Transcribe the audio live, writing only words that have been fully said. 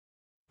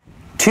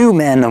Two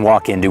men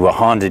walk into a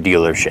Honda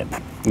dealership.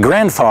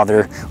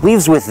 Grandfather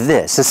leaves with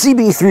this, a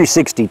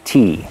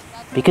CB360T,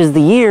 because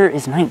the year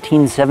is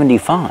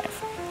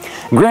 1975.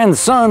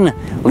 Grandson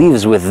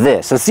leaves with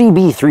this, a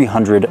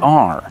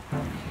CB300R,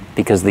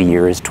 because the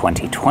year is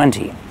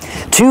 2020.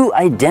 Two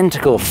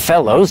identical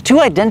fellows, two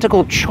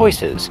identical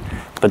choices,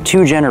 but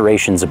two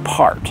generations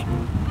apart.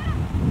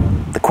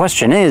 The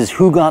question is,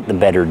 who got the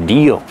better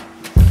deal?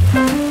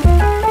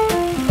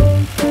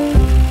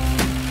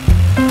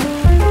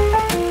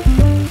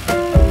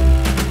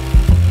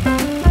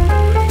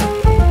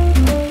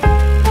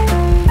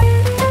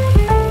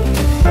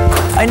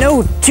 I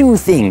know two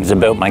things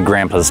about my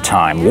grandpa's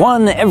time.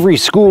 One, every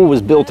school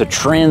was built a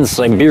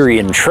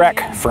trans-Siberian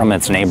trek from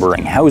its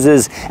neighboring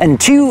houses. And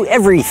two,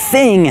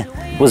 everything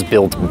was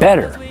built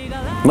better.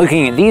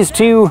 Looking at these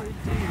two,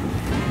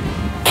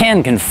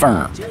 can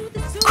confirm.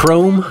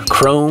 Chrome,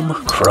 chrome,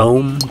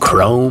 chrome,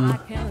 chrome.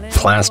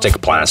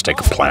 Plastic, plastic,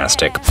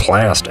 plastic,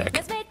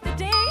 plastic.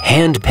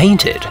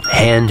 Hand-painted,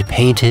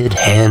 hand-painted,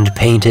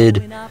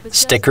 hand-painted.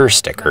 Sticker,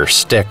 sticker,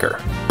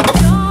 sticker.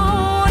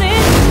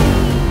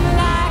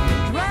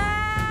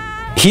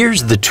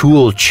 Here's the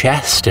tool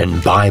chest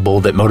and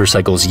Bible that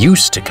motorcycles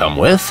used to come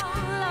with.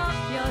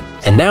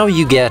 And now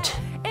you get...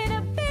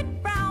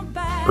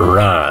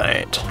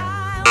 right.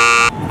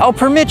 I'll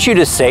permit you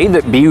to say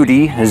that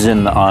beauty is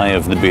in the eye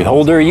of the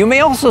beholder. You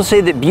may also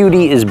say that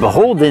beauty is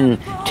beholden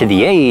to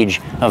the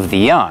age of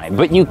the eye.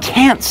 But you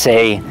can't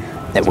say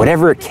that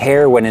whatever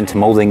care went into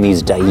molding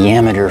these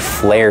diameter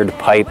flared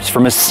pipes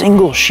from a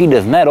single sheet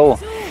of metal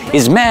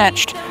is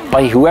matched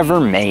by whoever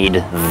made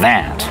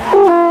that.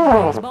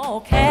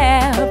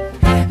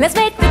 Let's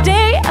make the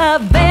day a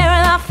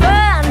bear of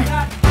fun.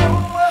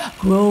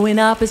 Growing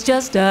up is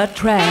just a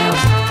trap.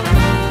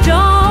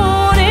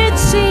 Don't it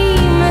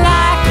seem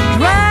like a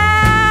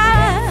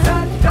drag?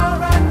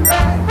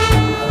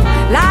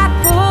 Like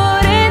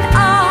putting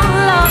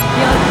all of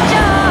your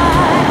joy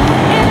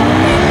in a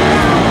big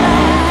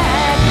brown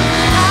bag.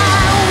 I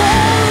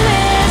won't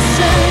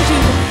listen to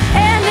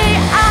any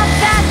of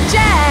that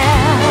jazz.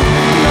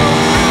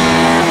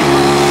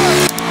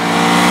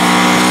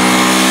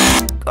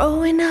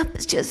 Growing up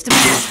is just a big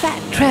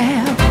fat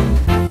trap.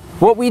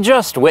 What we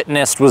just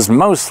witnessed was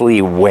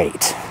mostly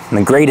weight,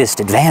 the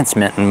greatest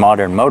advancement in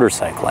modern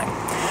motorcycling.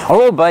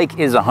 Our old bike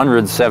is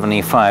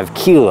 175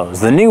 kilos,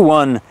 the new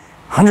one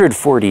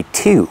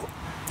 142.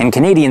 In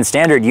Canadian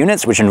standard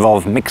units, which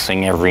involve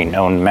mixing every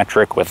known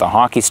metric with a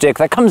hockey stick,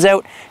 that comes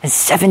out as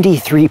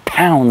 73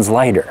 pounds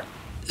lighter.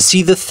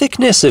 See, the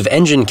thickness of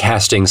engine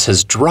castings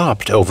has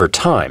dropped over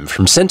time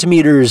from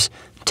centimeters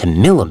to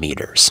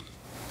millimeters.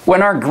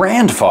 When our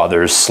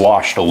grandfathers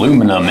sloshed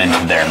aluminum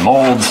into their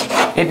molds,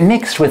 it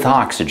mixed with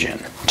oxygen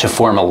to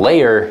form a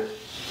layer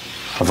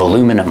of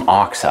aluminum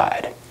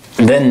oxide.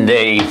 Then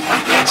they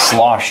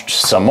sloshed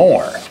some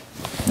more,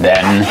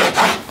 then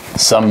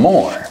some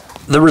more.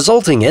 The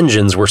resulting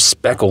engines were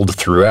speckled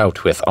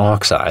throughout with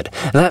oxide.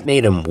 That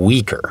made them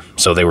weaker,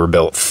 so they were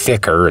built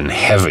thicker and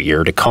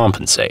heavier to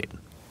compensate.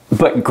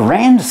 But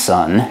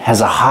grandson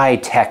has a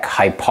high-tech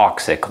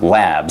hypoxic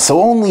lab, so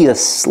only a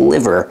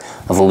sliver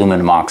of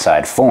aluminum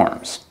oxide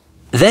forms.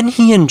 Then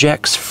he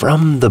injects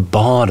from the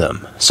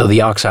bottom, so the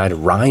oxide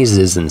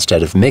rises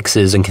instead of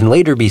mixes and can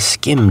later be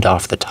skimmed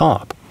off the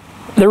top.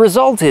 The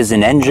result is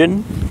an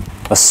engine,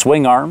 a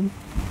swing arm.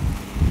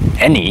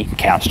 Any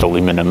cast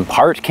aluminum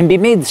part can be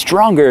made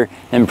stronger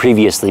than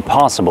previously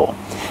possible,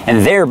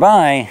 and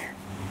thereby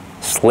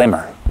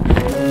slimmer.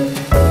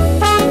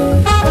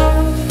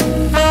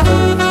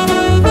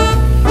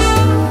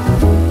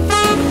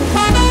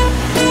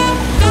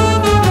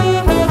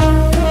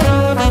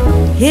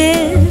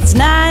 It's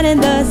night in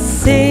the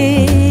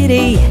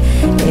city,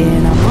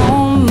 and I'm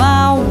on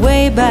my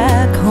way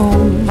back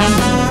home.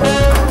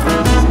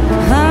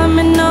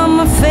 Humming on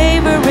my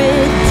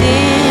favorite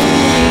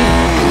ditty,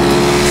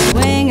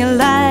 swinging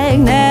like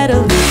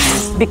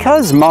Natalie.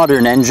 Because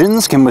modern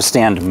engines can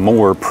withstand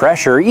more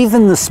pressure,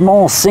 even the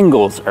small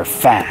singles are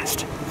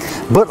fast.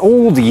 But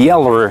old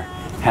Yeller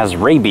has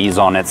rabies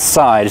on its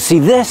side. See,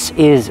 this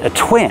is a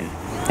twin.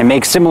 It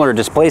makes similar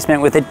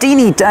displacement with a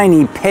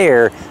teeny-tiny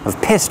pair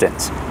of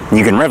pistons.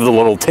 You can rev the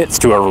little tits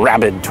to a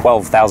rabid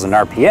 12,000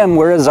 RPM,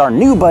 whereas our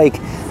new bike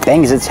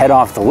bangs its head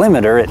off the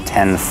limiter at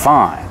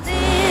 10.5.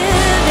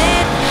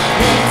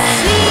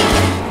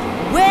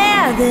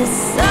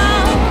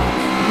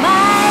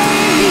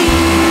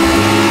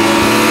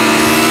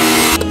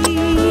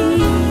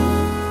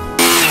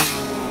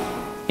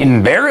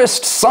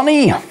 Embarrassed,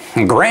 Sonny?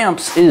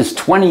 Gramps is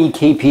 20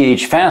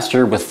 kph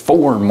faster with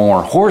 4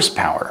 more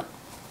horsepower.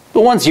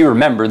 But once you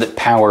remember that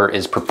power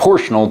is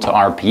proportional to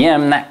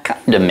RPM, that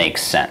kinda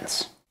makes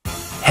sense.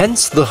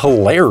 Hence the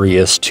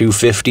hilarious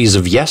 250s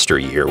of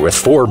yesteryear with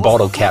 4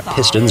 bottle cap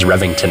pistons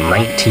revving to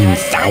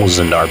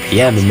 19,000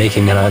 RPM and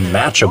making an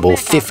unmatchable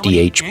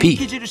 50 HP.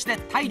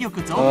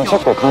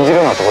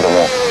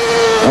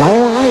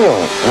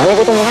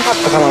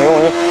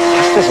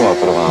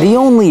 The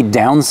only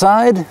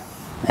downside,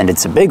 and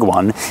it's a big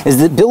one, is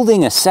that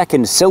building a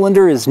second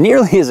cylinder is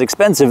nearly as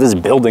expensive as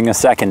building a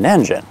second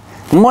engine.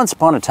 And once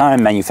upon a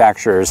time,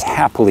 manufacturers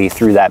happily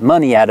threw that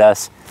money at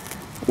us.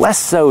 Less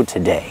so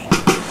today.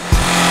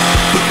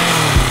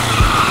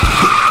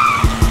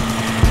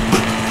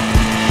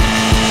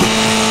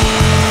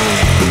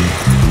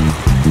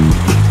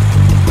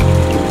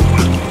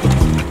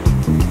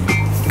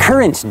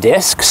 Current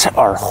discs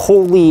are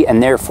holy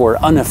and therefore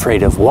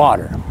unafraid of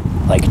water,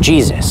 like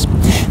Jesus.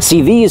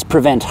 CVs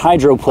prevent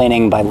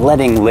hydroplaning by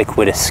letting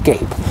liquid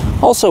escape.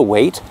 Also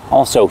weight,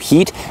 also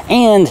heat,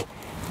 and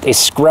they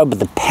scrub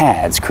the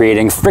pads,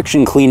 creating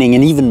friction cleaning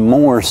and even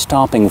more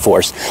stopping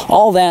force.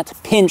 All that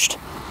pinched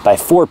by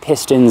 4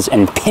 pistons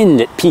and pinned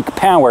at peak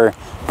power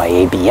by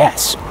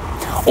ABS.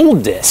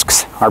 Old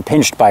discs are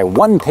pinched by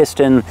 1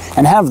 piston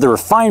and have the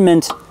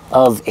refinement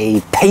of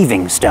a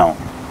paving stone.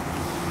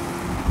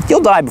 You'll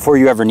die before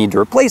you ever need to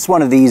replace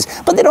one of these,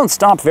 but they don't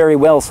stop very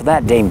well, so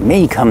that day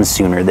may come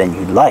sooner than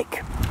you'd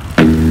like.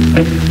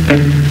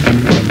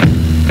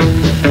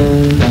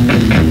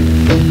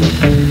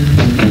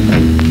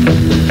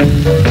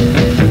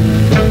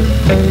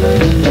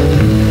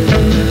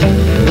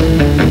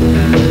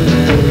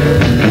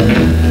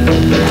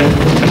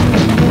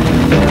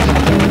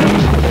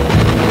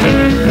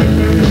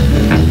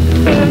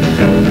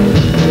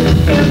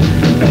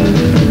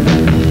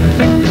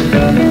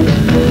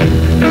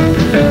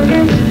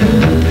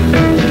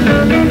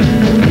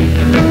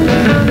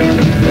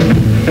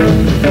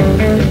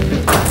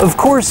 Of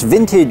course,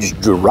 vintage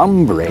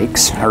drum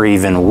brakes are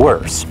even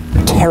worse,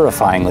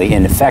 terrifyingly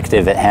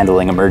ineffective at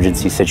handling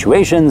emergency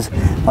situations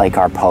like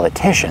our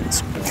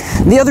politicians.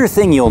 The other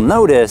thing you'll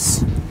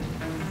notice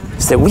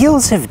is that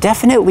wheels have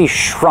definitely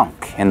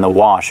shrunk in the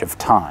wash of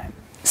time.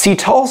 See,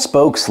 tall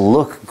spokes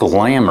look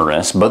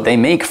glamorous, but they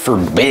make for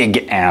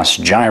big-ass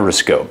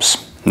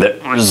gyroscopes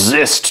that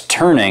resist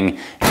turning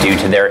due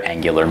to their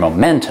angular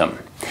momentum.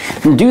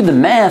 And do the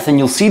math and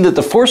you'll see that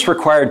the force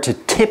required to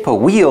tip a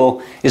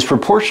wheel is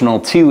proportional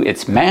to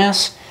its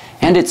mass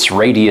and its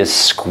radius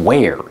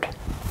squared.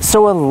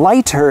 So a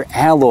lighter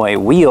alloy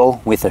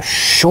wheel with a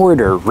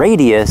shorter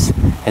radius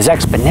is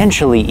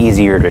exponentially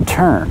easier to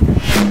turn.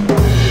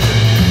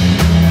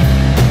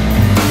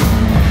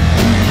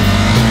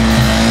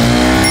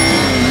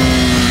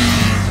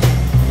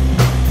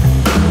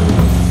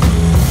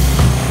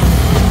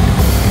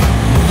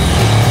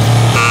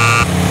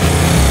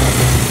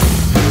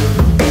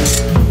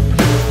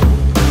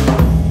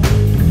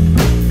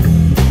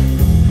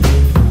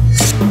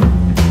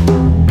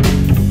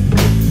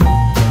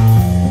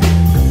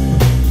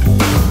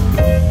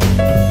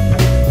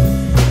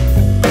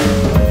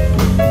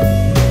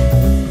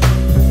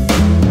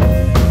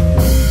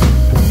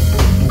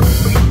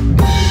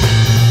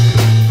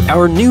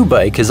 Our new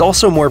bike is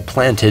also more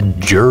planted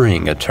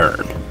during a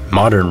turn.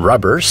 Modern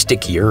rubber,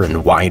 stickier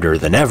and wider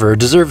than ever,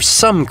 deserves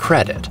some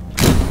credit.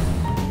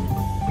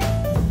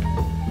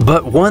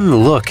 But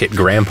one look at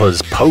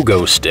Grandpa's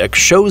pogo stick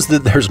shows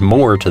that there's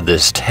more to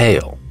this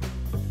tale.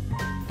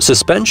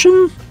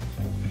 Suspension?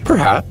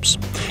 Perhaps.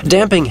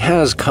 Damping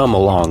has come a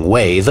long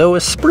way, though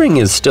a spring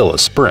is still a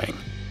spring.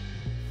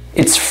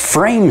 It's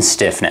frame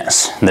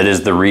stiffness that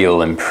is the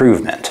real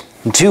improvement.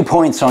 2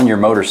 points on your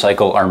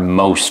motorcycle are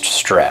most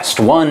stressed.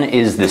 One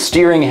is the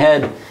steering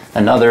head,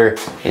 another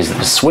is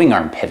the swing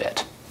arm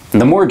pivot.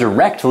 The more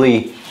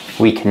directly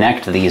we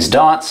connect these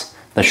dots,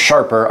 the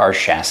sharper our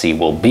chassis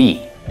will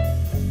be.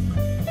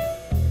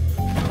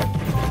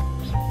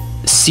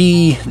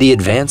 See the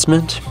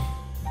advancement?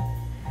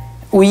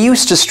 We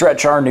used to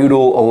stretch our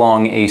noodle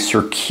along a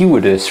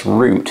circuitous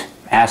route,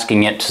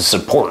 asking it to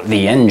support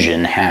the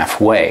engine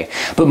halfway.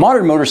 But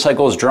modern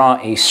motorcycles draw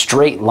a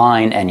straight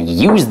line and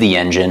use the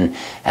engine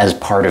as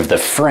part of the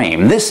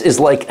frame. This is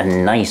like a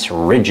nice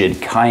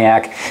rigid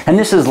kayak, and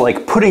this is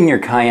like putting your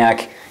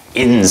kayak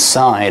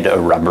inside a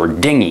rubber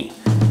dinghy.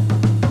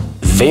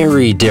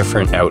 Very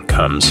different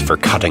outcomes for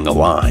cutting a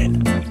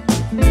line.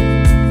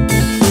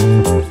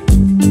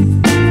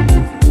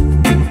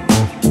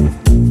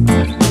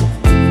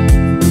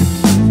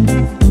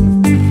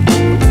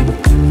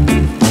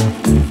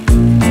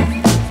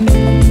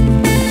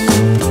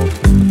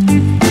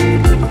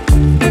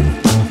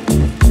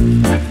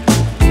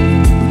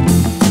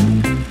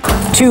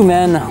 Two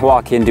men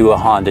walk into a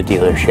Honda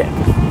dealership.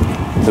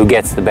 Who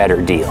gets the better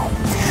deal?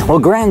 Well,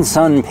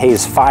 grandson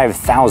pays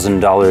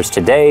 $5,000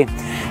 today,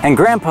 and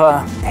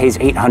grandpa pays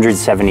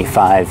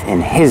 $875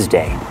 in his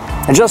day.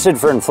 Adjusted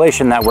for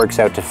inflation, that works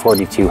out to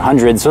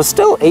 $4,200, so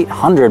still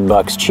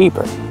 $800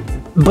 cheaper.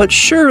 But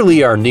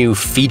surely our new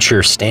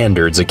feature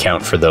standards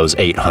account for those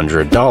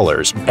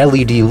 $800.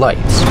 LED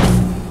lights,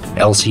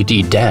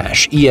 LCD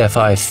dash,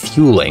 EFI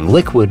fueling,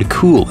 liquid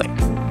cooling.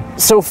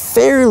 So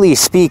fairly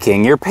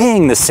speaking, you're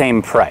paying the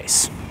same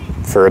price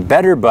for a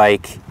better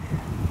bike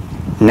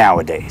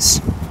nowadays.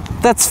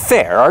 That's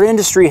fair. Our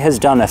industry has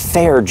done a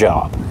fair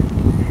job.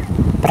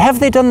 But have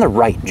they done the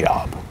right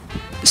job?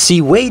 See,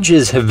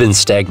 wages have been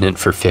stagnant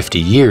for 50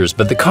 years,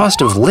 but the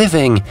cost of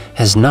living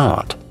has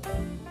not.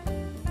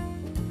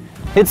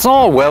 It's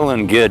all well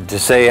and good to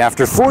say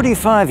after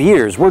 45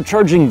 years we're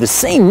charging the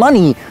same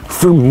money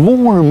for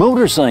more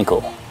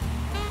motorcycle.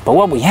 But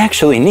what we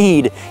actually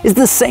need is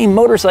the same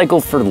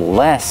motorcycle for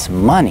less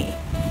money.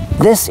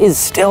 This is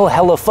still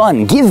hella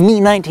fun. Give me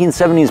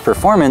 1970s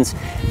performance,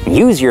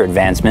 use your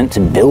advancement to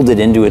build it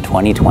into a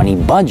 2020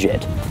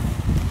 budget.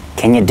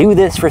 Can you do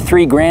this for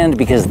 $3 grand?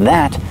 Because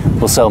that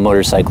will sell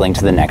motorcycling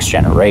to the next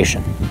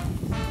generation.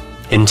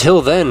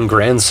 Until then,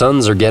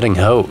 grandsons are getting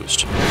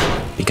hosed.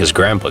 Because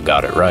Grandpa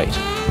got it right.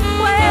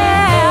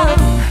 Well,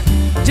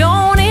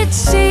 don't it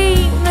seem